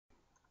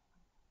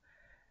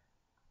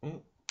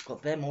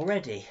Got them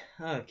already.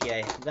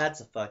 Okay,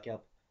 that's a fuck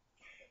up.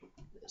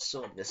 Let's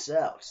sort this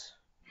out.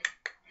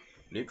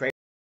 Loot crate.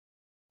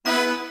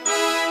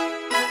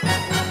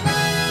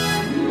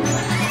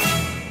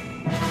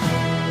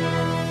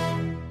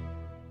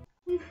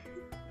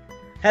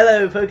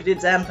 Hello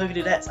Pokedids and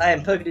Pokedidettes, I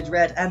am Pokedid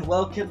Red and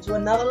welcome to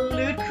another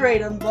Loot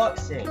Crate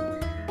unboxing.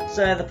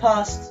 So the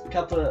past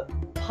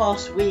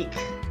week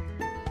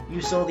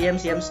you saw the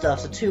MCM stuff,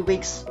 so 2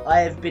 weeks I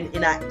have been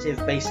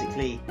inactive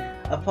basically,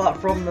 apart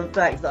from the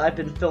fact that I've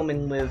been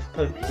filming with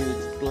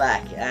Pokedudes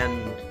Black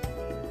and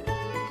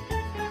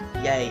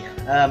yay.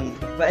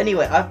 But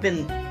anyway, I've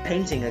been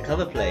painting a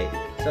cover plate,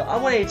 so I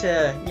wanted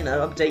to,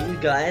 update you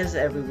guys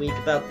every week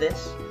about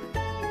this.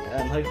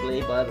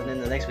 Hopefully by the end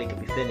of the next week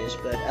it'll be finished,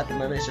 but at the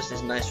moment it's just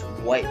this nice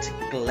white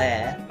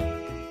glare.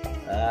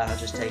 I'll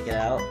just take it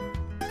out.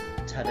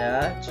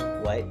 Ta-da, just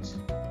white.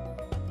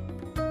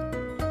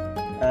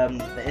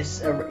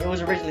 It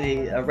was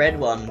originally a red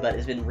one, but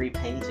it's been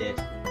repainted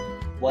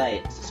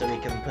white so we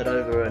can put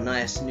over a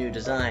nice new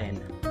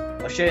design.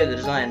 I'll show you the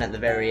design at the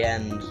very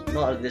end,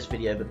 not of this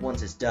video, but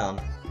once it's done.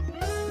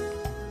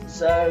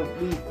 So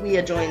we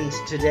are joined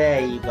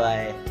today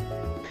by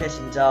Pit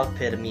and Dark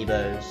Pit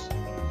amiibos,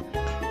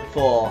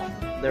 for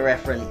the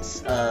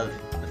reference of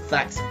the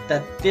fact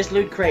that this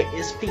Loot Crate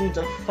is themed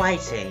of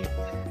fighting.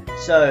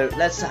 So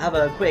let's have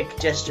a quick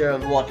gesture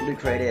of what Loot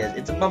Crate is.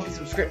 It's a monthly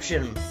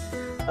subscription,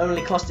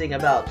 only costing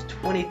about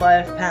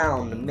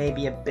 £25,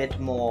 maybe a bit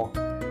more.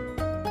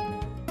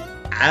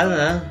 I don't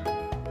know.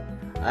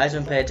 I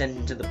don't pay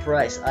attention to the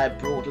price. I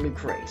brought Loot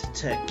Crate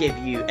to give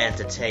you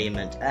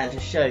entertainment and to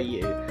show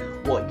you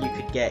what you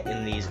could get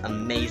in these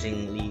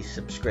amazingly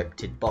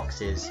subscripted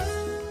boxes.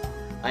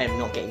 I am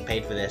not getting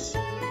paid for this.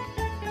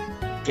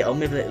 Get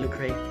on with it, Loot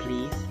Crate,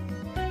 please.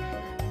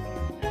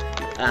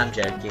 I'm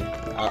joking.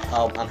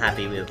 I'm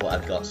happy with what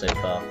I've got so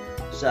far.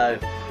 So,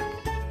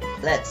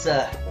 let's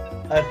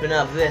open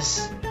up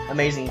this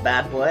amazing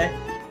bad boy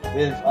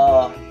with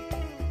our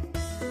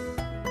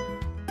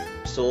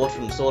sword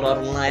from Sword Art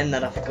Online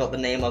that I forgot the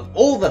name of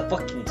all the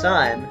fucking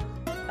time.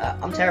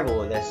 I'm terrible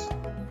with this.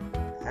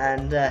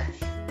 And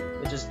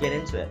we'll just get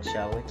into it,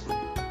 shall we?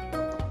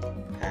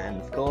 And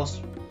of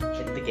course,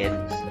 it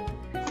begins.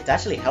 It's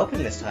actually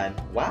helping this time.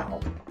 Wow.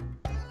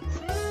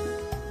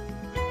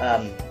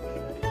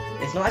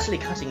 It's not actually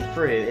cutting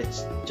through,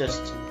 it's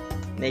just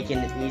making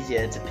it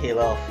easier to peel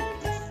off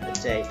the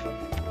tape.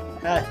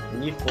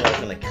 And you thought I was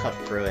going to cut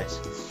through it.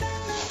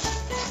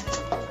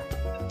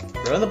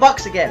 Throw in the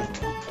box again!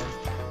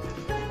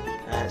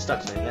 It's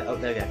stuck to me. Oh,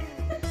 there we go.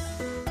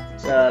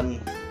 So,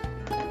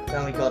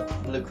 now we got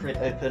the Loot Crate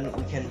open,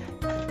 we can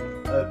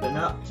open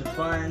up to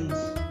find...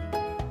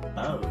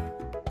 Oh.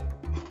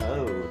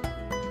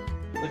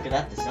 Look at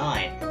that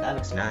design. That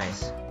looks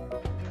nice.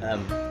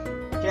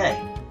 Okay.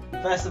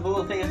 First of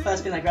all, the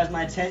first thing that grabs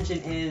my attention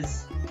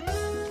is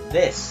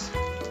this.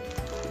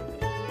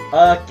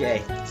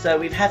 Okay, so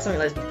we've had something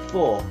like this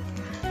before.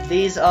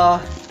 These are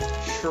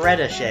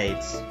shredder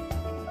shades.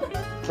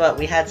 But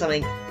we had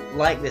something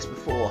like this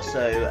before,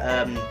 so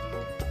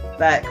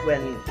back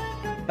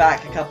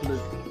a couple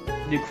of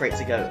Loot Crates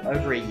ago,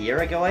 over a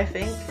year ago I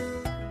think,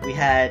 we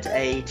had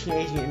a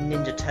Teenage Mutant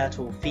Ninja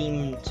Turtle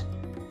themed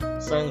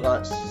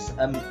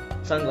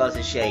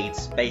sunglasses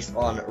shades based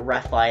on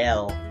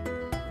Raphael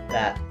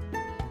that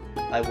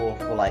I wore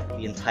for like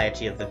the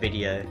entirety of the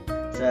video.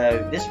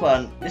 So this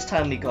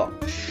time we got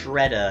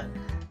Shredder,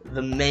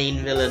 the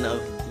main villain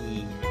of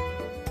the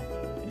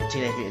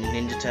Teenage Mutant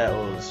Ninja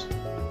Turtles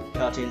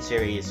cartoon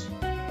series,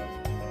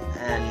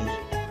 and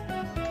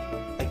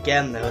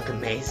again they look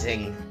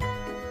amazing.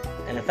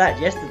 And in fact,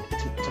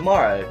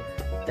 tomorrow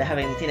they're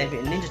having Teenage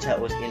Mutant Ninja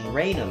Turtles in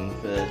Raynham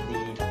for the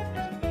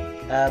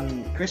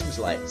Christmas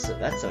lights, so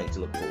that's something to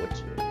look forward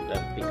to. I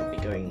don't think I'll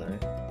be going though,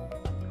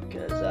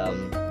 because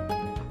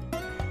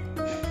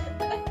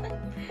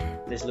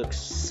this looks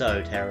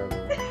so terrible.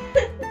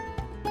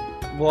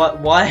 What?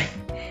 Why?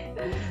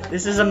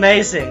 This is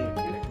amazing.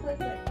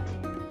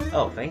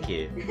 Oh, thank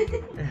you.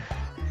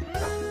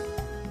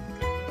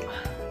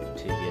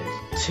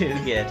 Too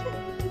good.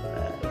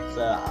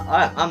 So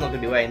I'm not going to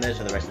be wearing those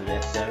for the rest of the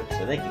episode,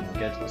 so they can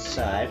go to the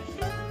side.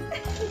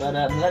 But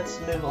let's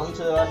move on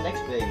to our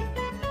next thing.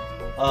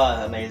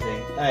 Oh,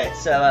 amazing. Alright,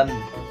 so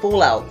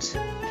Fallout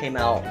came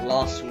out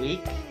last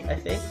week, I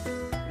think.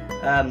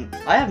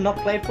 I have not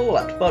played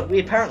Fallout, but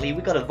we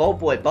got a Vault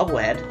Boy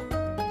bobblehead.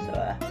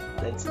 So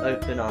let's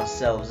open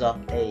ourselves up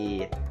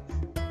a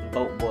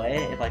Vault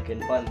Boy, if I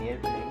can find the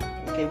opening.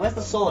 Okay, where's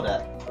the sword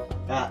at?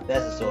 Ah,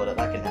 there's the sword at,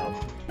 that can help.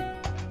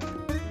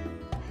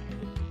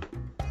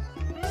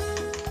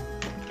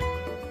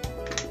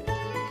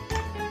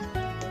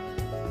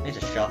 I need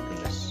to sharpen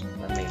this.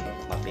 That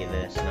might be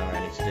the scenario I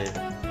need to do.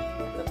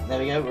 But there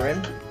we go, we're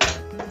in.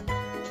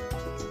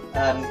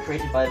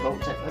 Created by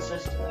Vault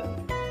Technologist.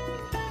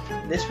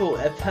 This will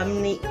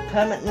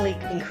permanently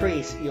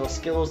increase your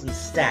skills and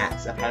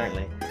stats,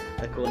 apparently,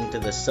 according to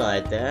the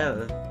side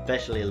there,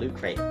 especially a Loot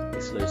Crate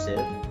exclusive.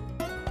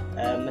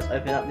 Let's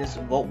open up this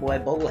Vault Boy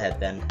bobblehead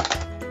then,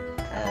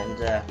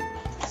 and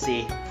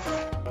see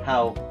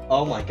how,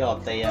 oh my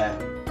god, they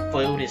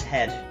foiled his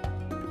head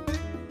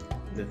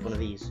with one of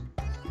these.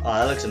 Oh,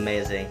 that looks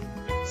amazing.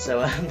 So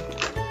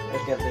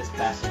let's get this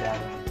bastard out.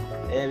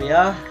 Here we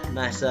are,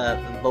 nice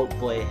Volt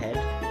Boy head.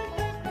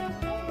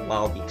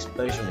 Wow, the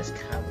exposure on this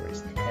camera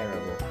is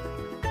terrible.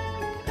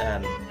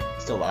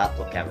 Still the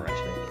laptop camera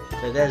actually.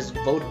 So there's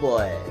Volt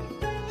Boy.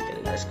 Let's get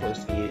a nice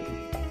close view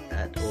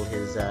at all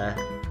his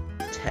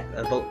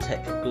Volt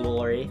Tech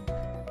glory.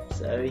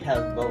 So we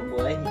have Volt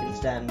Boy, he can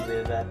stand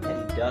with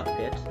Penny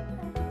Darkpit.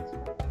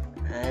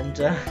 And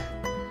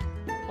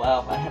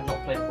wow, I have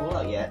not played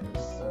Fallout yet,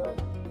 so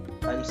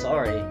I'm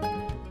sorry.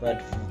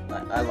 But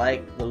I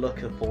like the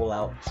look of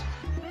Fallout.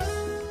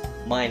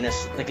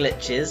 Minus the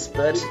glitches,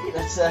 but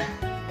let's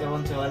go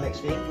on to our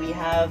next thing. We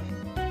have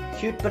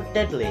Cute But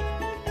Deadly.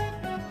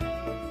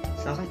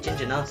 Sounds like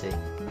Ginger Natty.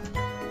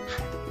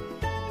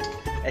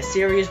 A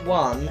Series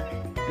 1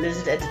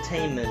 Blizzard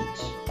Entertainment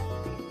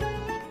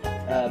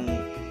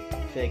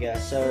figure.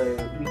 So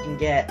we can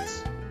get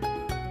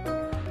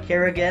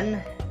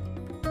Shoryuken,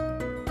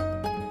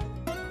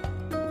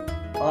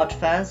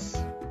 Artfaz,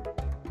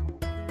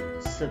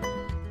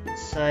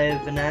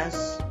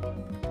 Sylvanas,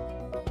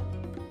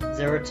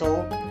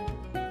 Zeratol,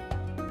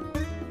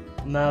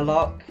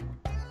 Murloc,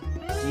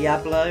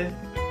 Diablo,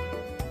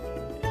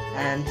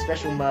 and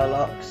special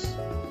Murlocs,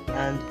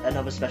 and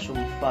another special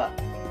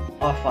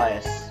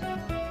Artfaz.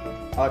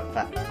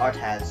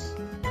 Artaz?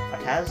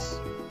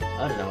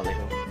 I don't know what they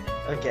call it.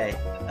 Okay,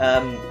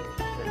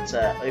 let's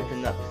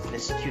open up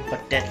this Cute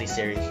But Deadly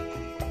series.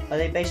 Are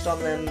they based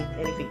on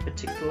anything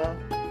particular?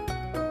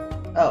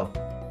 Oh,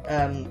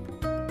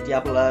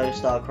 Diablo,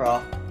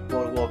 StarCraft,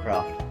 World of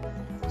Warcraft.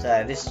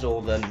 So this is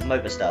all the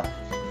MOBA stuff.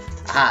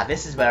 Ah,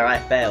 this is where I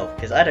fail,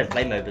 because I don't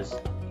play MOBAs.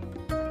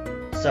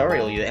 Sorry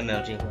all you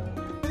MLG.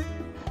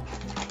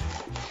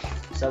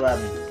 So,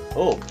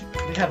 oh,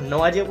 we have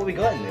no idea what we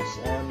got in this.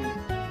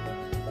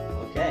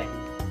 Okay.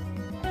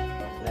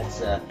 Let's,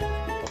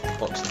 pop the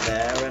box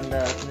there and,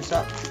 open this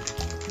up.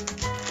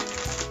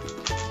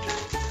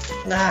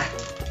 Nah.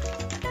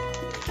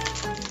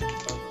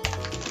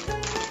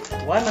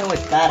 Why am I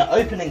always bad at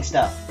opening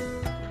stuff?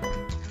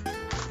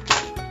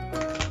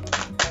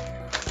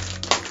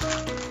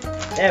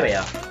 There we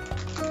are.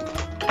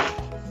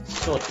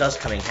 Sword does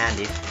come in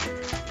handy.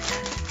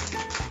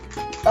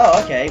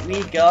 Oh, okay,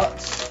 we got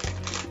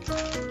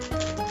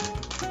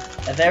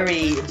a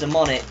very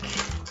demonic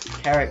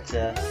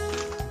character.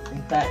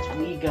 In fact,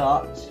 we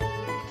got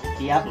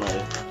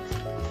Diablo.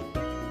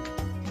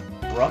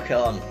 Rock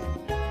on.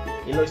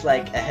 He looks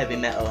like a heavy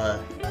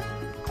metaler,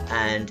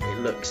 and it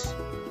looks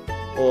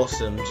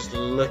awesome. Just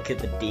look at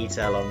the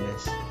detail on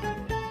this.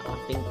 I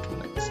think I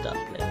might start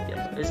playing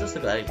Diablo. Is this the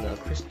guy who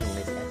crystal in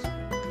his head?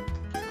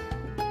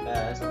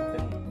 Let's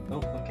open.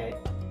 Oh, okay.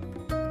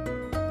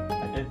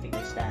 I don't think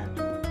they stand.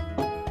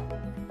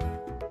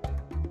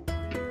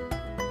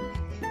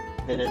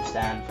 They don't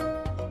stand.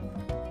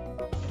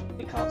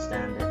 They can't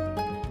stand it.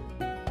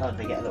 Oh,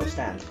 they get a little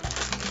stand.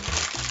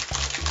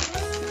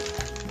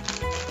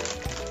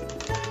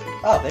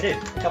 Oh, they do.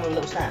 They come with a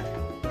little stand.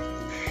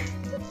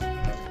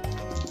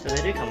 So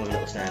they do come with a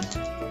little stand.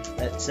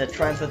 Let's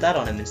try and put that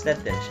on him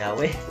instead then, shall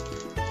we?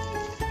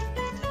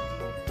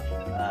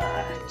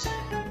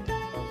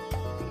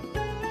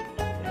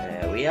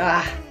 There we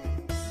are.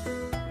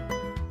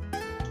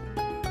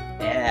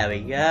 There we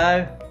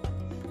go.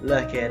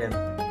 Look at him.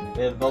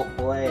 With Volt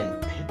Boy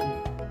and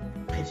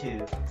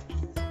Pitu.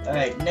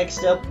 Alright,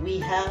 next up we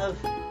have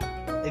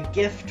a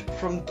gift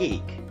from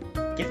Geek.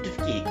 Gift of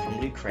Geek from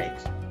Loot Crate.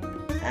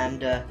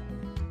 And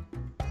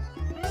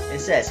it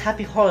says,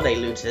 Happy Holiday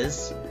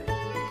Looters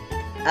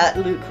at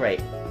Loot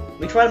Crate.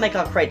 We try to make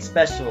our crate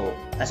special,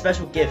 a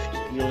special gift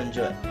you'll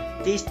enjoy.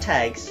 These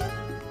tags,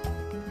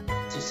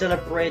 to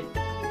celebrate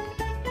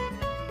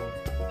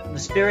the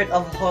spirit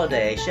of the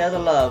holiday, share the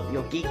love,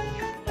 your geeky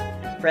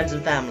friends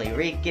and family,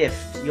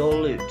 re-gift your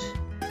loot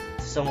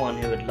to someone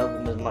who would love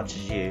them as much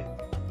as you.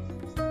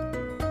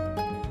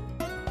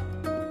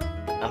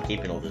 I'm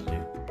keeping all this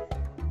loot.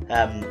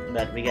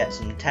 But we get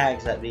some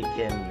tags that we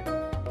can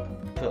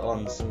put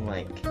on some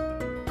like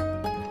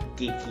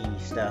geeky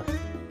stuff.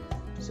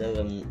 So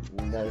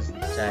there's the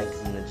tags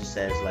and it just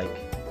says like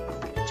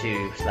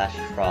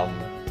to/from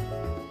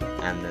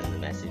and then the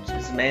message.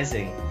 It's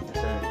amazing.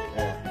 So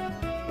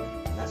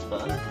that's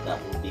fun. That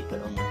will be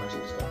put on the rest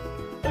of the stuff.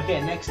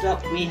 Okay, next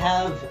up we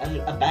have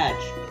a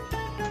badge.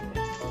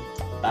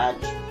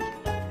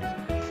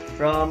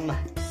 From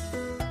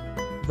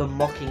the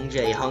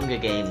Mockingjay Hunger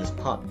Games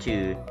Part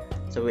 2.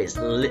 So it's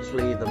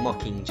literally the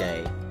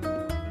Mockingjay.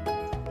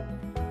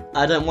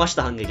 I don't watch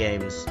the Hunger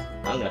Games.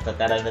 I'm gonna put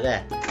that over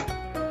there.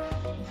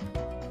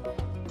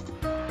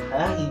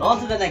 And on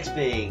to the next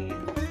thing.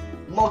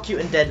 More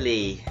cute and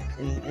deadly.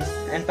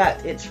 In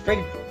fact, it's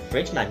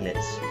fridge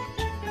magnets.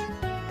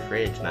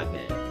 Fridge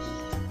magnets.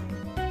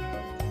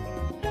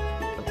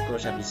 Of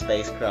course, you have your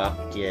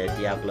spacecraft, your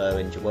Diablo,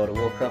 and your World of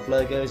Warcraft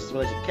logos, as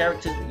well as your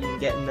characters that you can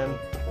get in them.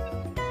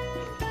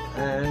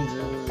 And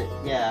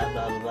yeah,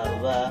 blah blah blah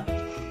blah.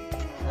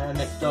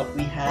 Next up,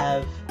 we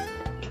have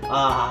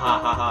Ah ha ha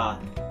ha ha.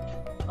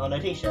 Oh, no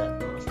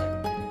t-shirt.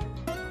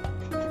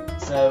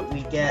 So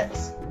we get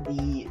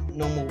the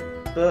normal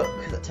book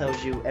that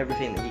tells you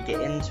everything that you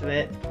get into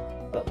it,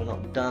 but we're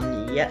not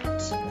done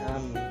yet. So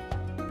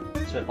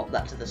we pop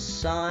that to the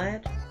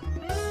side.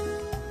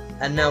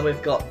 And now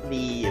we've got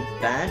the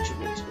badge,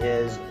 which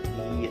is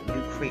the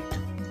Loot Crate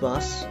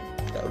bus.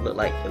 That would look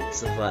like it would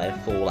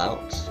survive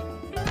Fallout.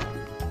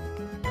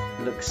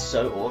 It looks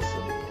so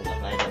awesome.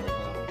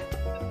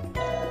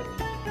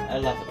 I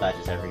love the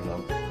badges every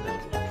month.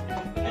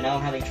 And now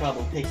I'm having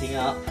trouble picking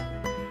up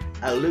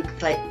a Loot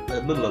Crate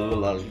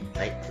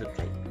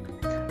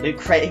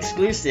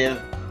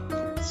exclusive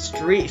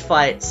free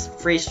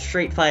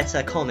Street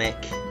Fighter comic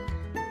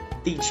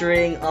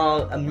featuring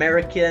our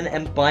American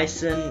M.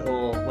 Bison,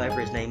 or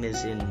whatever his name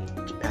is in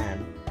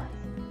Japan.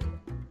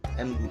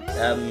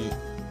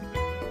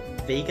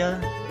 Vega?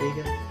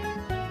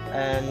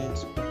 And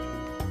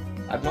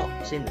I've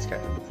not seen this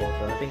character before,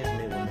 but I think it's a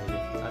new one maybe.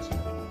 I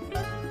don't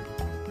know.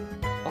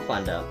 I'll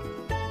find out.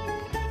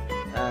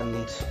 And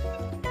it's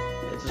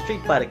a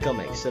Street Fighter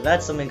comic, so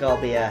that's something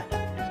I'll be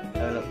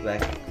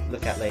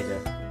look at later.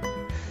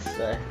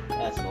 So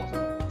that's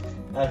awesome.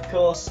 And of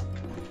course,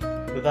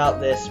 without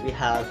this, we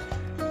have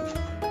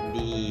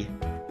the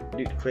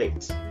Loot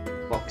Crate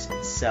box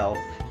itself.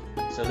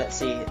 So let's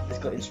see, it's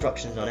got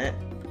instructions on it.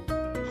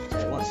 So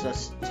it wants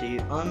us to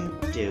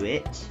undo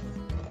it.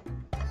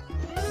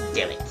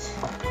 Do it.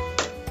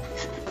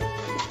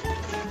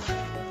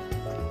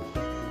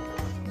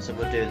 So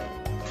we'll do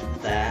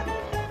that.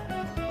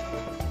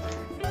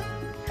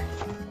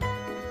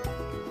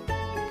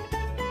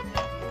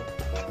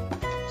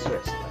 So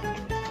it's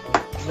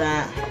like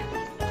that.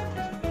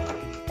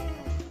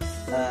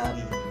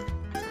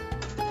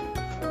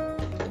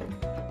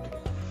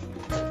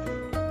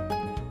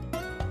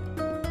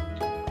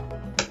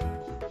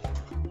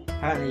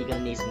 Apparently you're going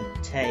to need some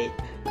tape.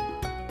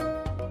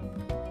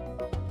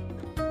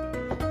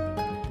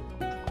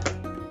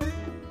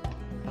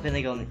 I think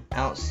they go on the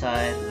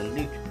outside of the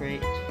Loot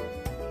Crate.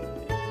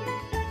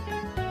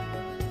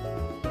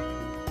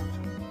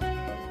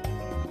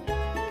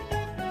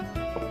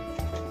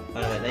 Oh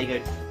no, wait, they go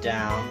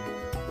down.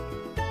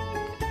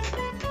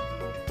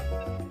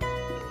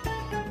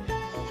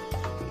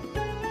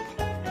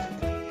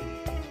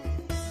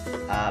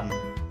 I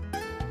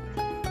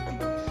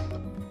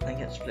think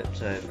it's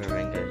flipped over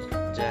and goes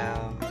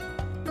down.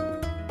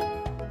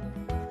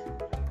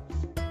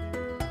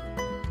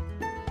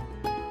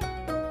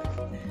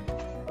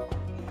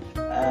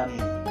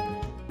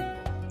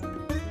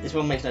 This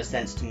one makes no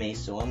sense to me,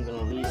 so I'm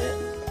gonna leave it.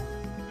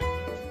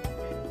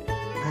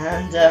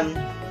 And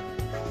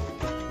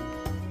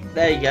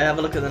there you go. Have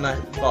a look at the nice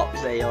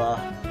box. There you are.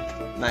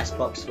 Nice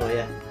box for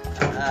you.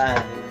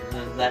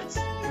 That's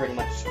pretty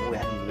much all we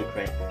have in the Loot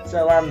Crate.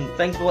 So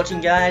thanks for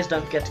watching, guys.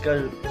 Don't forget to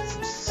go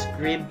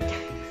subscribe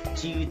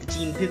to the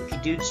Team Pokey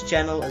Dudes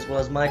channel as well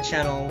as my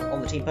channel.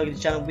 On the Team Pokey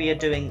Dudes channel, we are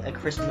doing a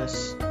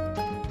Christmas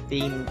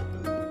themed,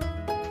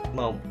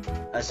 well,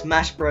 a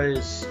Smash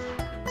Bros.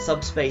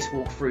 Subspace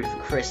walkthrough for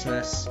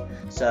Christmas,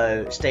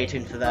 so stay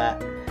tuned for that.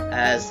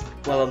 As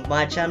well, on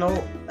my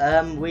channel,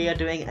 we are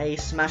doing a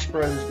Smash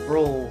Bros.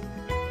 Brawl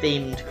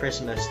themed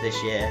Christmas this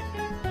year,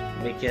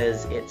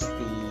 because it's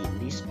the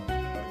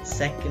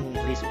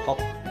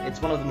it's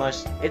one of the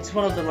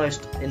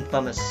most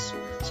infamous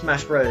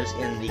Smash Bros.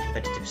 In the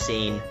competitive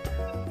scene.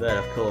 But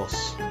of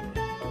course,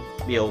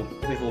 we've all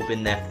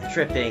been there for the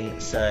tripping,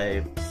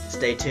 so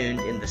stay tuned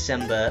in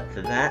December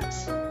for that.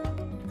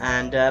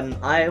 And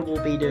I will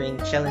be doing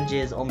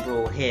challenges on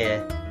Brawl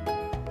here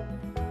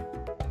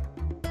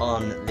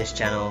on this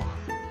channel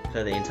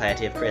for the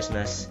entirety of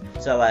Christmas,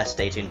 so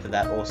stay tuned for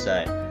that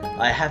also.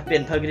 I have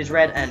been PokeDudes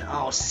Red, and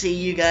I'll see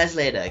you guys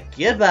later.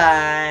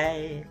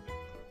 Goodbye!